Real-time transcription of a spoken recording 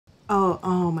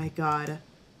Oh my god.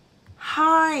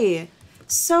 Hi.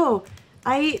 So,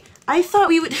 I thought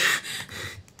we would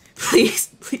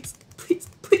please, please, please,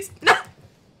 please, no.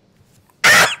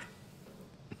 I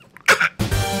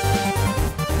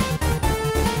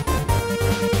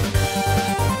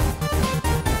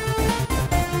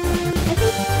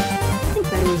think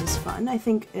Bedwars is fun. I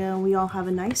think we all have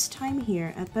a nice time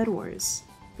here at Bedwars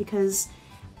because,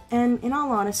 and in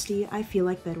all honesty, I feel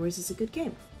like Bedwars is a good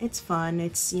game. It's fun.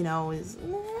 It's, you know,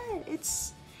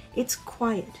 it's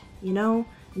quiet. You know,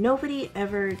 nobody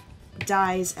ever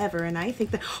dies ever, and I think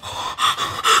that.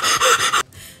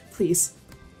 Please.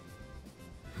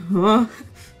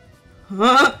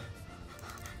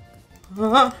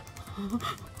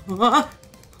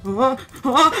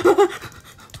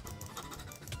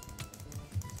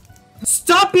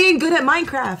 Stop being good at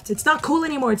Minecraft. It's not cool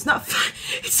anymore. It's not fun.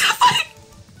 It's not funny.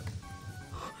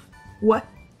 What?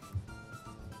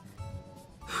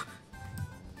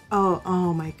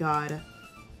 Oh my god.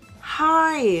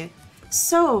 Hi.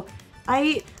 So,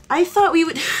 I thought we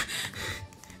would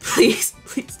please,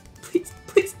 please, please,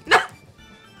 please, no.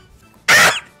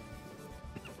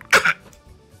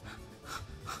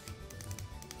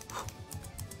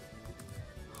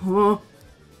 No.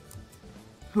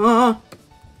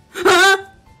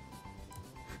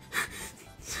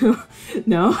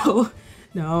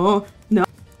 No. No.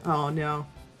 Oh no.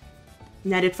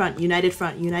 United front, united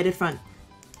front, united front.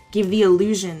 Give the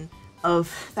illusion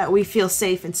of that we feel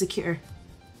safe and secure.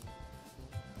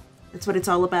 That's what it's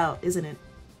all about, isn't it?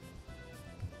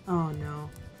 Oh no.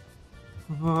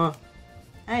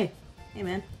 Hey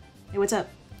man. Hey, what's up?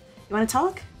 You wanna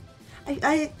talk?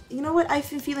 You know what? I've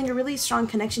been feeling a really strong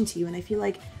connection to you, and I feel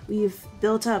like we've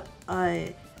built up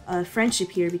a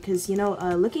friendship here because, you know,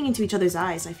 looking into each other's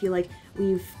eyes, I feel like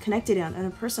we've connected on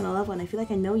a personal level, and I feel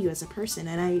like I know you as a person,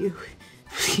 and I...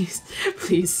 Please,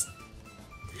 please.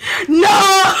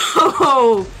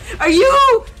 No! Are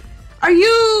you...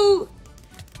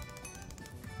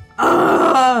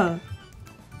 I've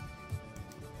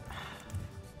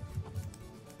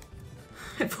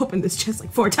opened this chest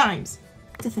like 4 times.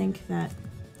 To think that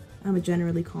I'm a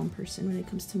generally calm person when it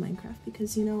comes to Minecraft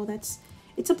because, you know,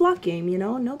 it's a block game, you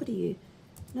know? Nobody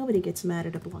gets mad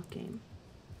at a block game.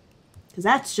 Because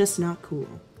that's just not cool.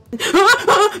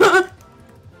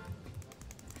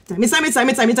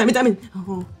 Simon!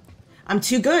 Oh, I'm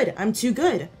too good. I'm too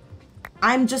good.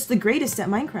 I'm just the greatest at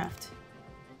Minecraft.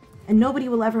 And nobody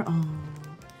will ever... Oh.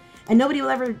 And nobody will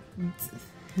ever...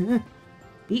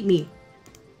 beat me.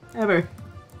 Ever.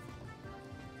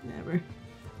 Never.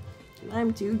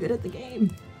 I'm too good at the game.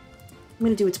 I'm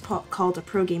gonna do what's called a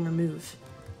pro gamer move.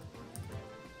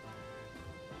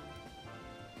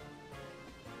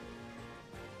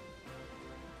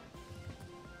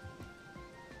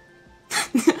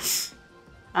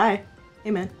 Hi.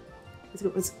 Hey man.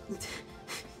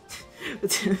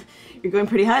 You're going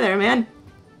pretty high there, man.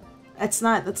 That's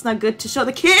not good to show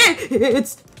the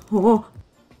kids. Oh.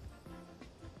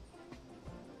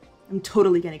 I'm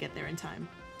totally gonna get there in time.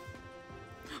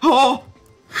 Oh!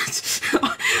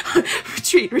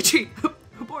 Retreat!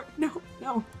 Abort! No!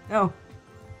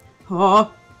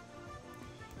 Oh!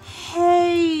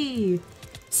 Hey!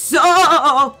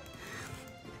 So!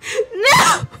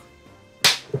 No!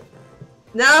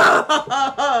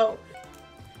 No!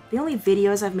 The only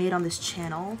videos I've made on this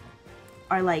channel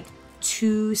are like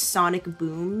 2 Sonic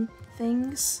Boom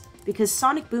things, because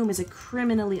Sonic Boom is a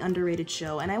criminally underrated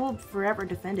show, and I will forever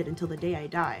defend it until the day I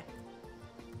die.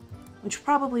 Which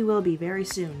probably will be very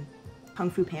soon.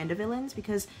 Kung Fu Panda villains,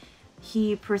 because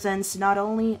he presents not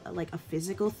only like a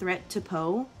physical threat to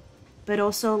Poe, but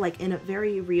also like in a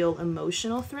very real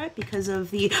emotional threat because of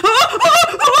the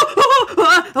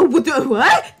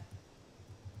what?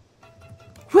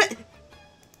 What?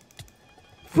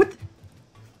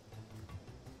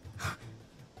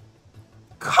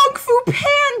 Kung Fu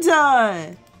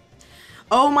Panda!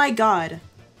 Oh my god.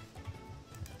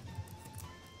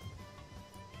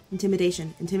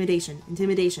 Intimidation.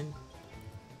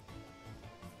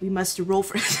 We must roll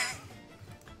for it.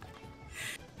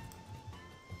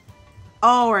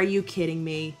 Oh, are you kidding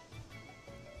me?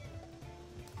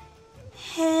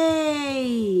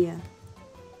 Hey!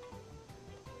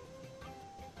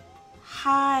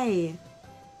 Hi.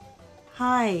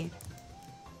 I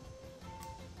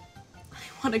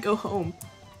want to go home.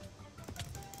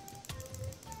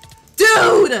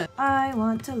 Dude! I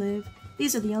want to live.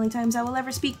 These are the only times I will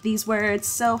ever speak these words,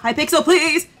 so hypixel,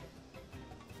 please!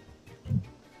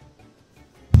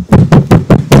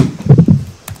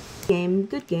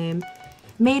 Good game.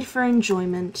 Made for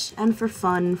enjoyment and for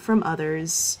fun from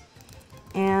others.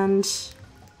 And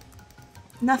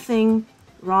nothing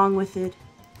wrong with it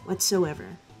whatsoever.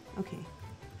 Okay.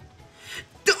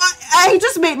 I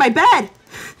just made my bed!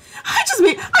 I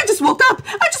just woke up!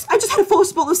 I just had a full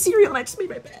bowl of cereal and I just made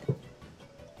my bed.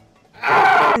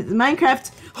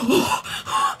 Minecraft.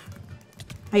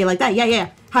 How you like that? Yeah.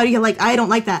 How do you like? I don't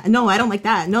like that. No, I don't like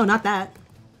that. No, not that.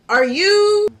 Are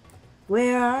you?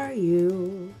 Where are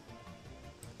you?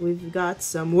 We've got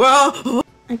some. Whoa!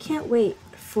 I can't wait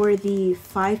for the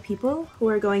 5 people who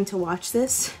are going to watch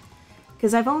this,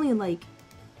 because I've only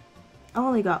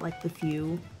got like the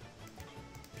few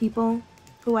people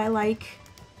who I like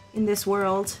in this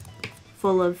world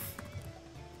full of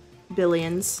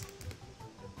billions.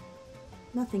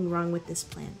 Nothing wrong with this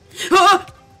plan. Ah!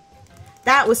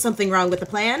 That was something wrong with the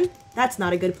plan. That's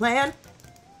not a good plan.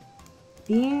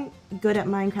 Being good at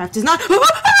Minecraft is not.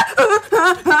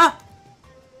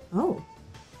 Oh.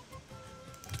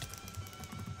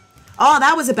 Oh,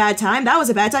 that was a bad time. That was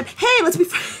a bad time. Hey, let's be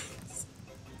friends.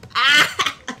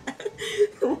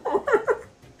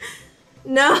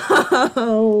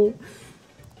 No.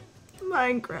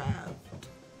 Minecraft.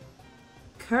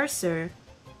 Cursor.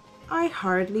 I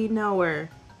hardly know her.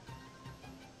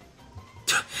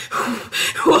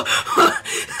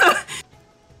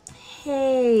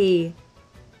 Hey.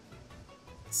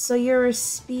 So you're a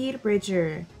speed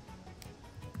bridger.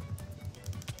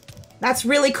 That's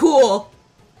really cool.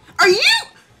 Are you?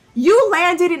 You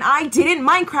landed and I didn't.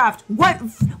 Minecraft.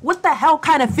 What the hell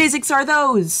kind of physics are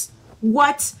those?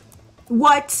 What?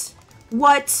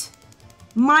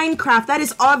 Minecraft. That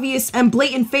is obvious and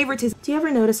blatant favoritism. Do you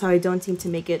ever notice how I don't seem to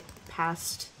make it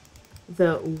past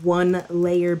the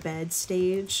 1-layer bed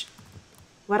stage?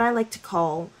 What I like to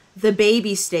call the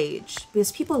baby stage,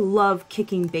 because people love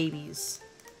kicking babies.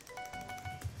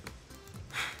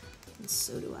 And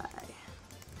so do I.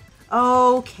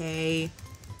 Okay.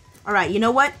 Alright, you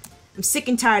know what? I'm sick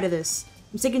and tired of this.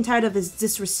 I'm sick and tired of this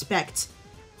disrespect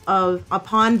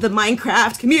upon the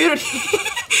Minecraft community.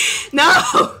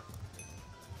 No!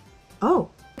 Oh,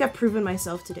 I've proven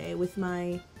myself today with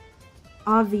my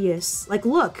obvious, like,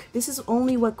 look, this is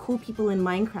only what cool people in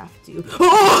Minecraft do.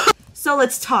 Oh! So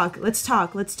let's talk.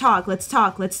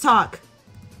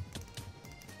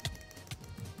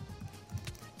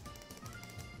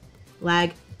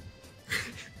 Lag.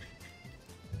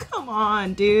 Come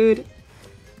on, dude.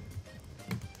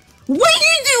 What do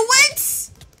you do? What?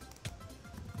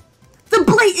 The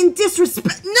blatant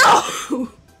disrespect. No!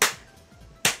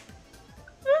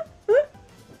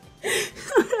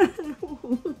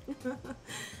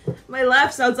 My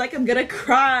laugh sounds like I'm gonna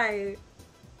cry.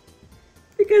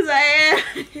 Because I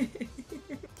am.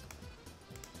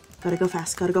 Gotta go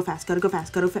fast.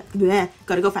 Bleh.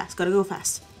 Gotta go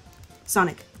fast.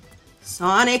 Sonic.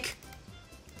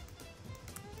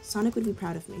 Sonic would be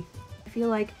proud of me. I feel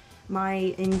like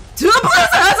my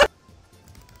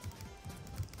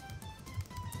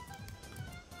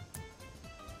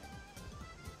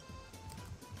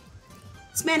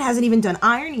This man hasn't even done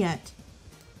iron yet.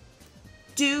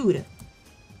 Dude.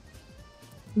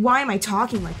 Why am I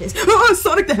talking like this? Oh,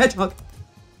 Sonic the Hedgehog!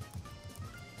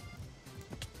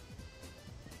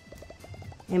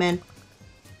 Hey, man.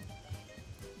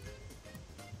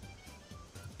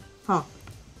 Huh.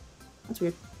 That's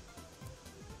weird.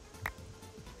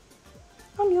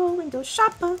 I'm your window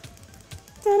shopper.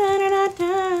 Da -da -da -da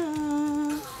 -da.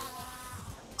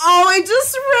 Oh, I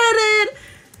just read it!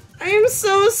 I am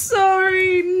so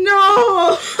sorry.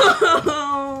 No!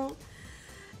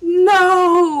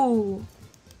 No!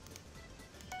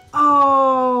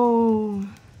 Oh.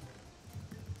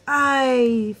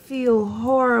 I feel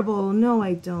horrible. No,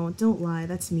 I don't. Don't lie.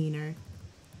 That's meaner.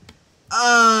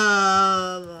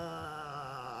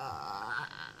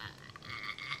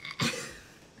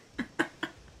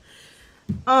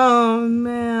 Oh,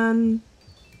 man.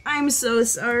 I'm so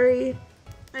sorry.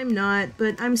 I'm not,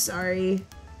 but I'm sorry.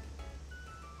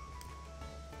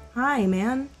 Hi,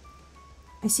 man.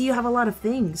 I see you have a lot of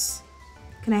things.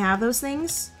 Can I have those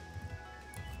things?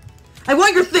 I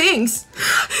want your things!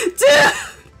 Dude!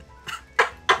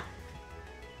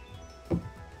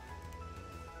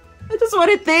 I just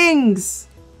wanted things!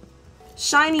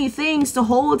 Shiny things to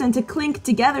hold and to clink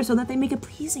together so that they make a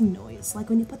pleasing noise, like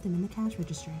when you put them in the cash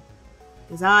register.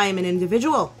 Because I am an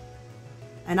individual.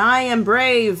 And I am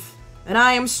brave. And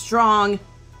I am strong.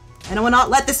 And I will not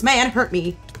let this man hurt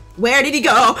me. Where did he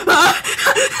go?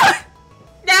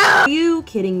 No! Are you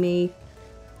kidding me?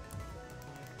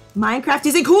 Minecraft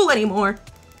isn't cool anymore.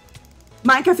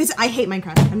 Minecraft is- I hate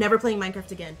Minecraft. I'm never playing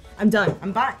Minecraft again. I'm done.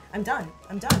 I'm bye. I'm done.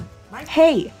 I'm done.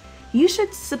 Hey, you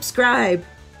should subscribe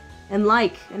and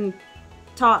like and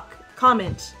talk,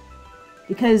 comment.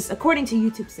 Because according to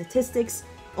YouTube statistics,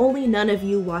 Only none of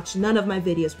you watch none of my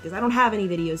videos because I don't have any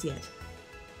videos yet.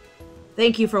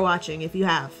 Thank you for watching if you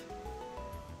have.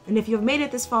 And if you have made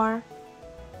it this far,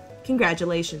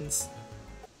 congratulations.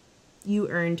 You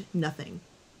earned nothing.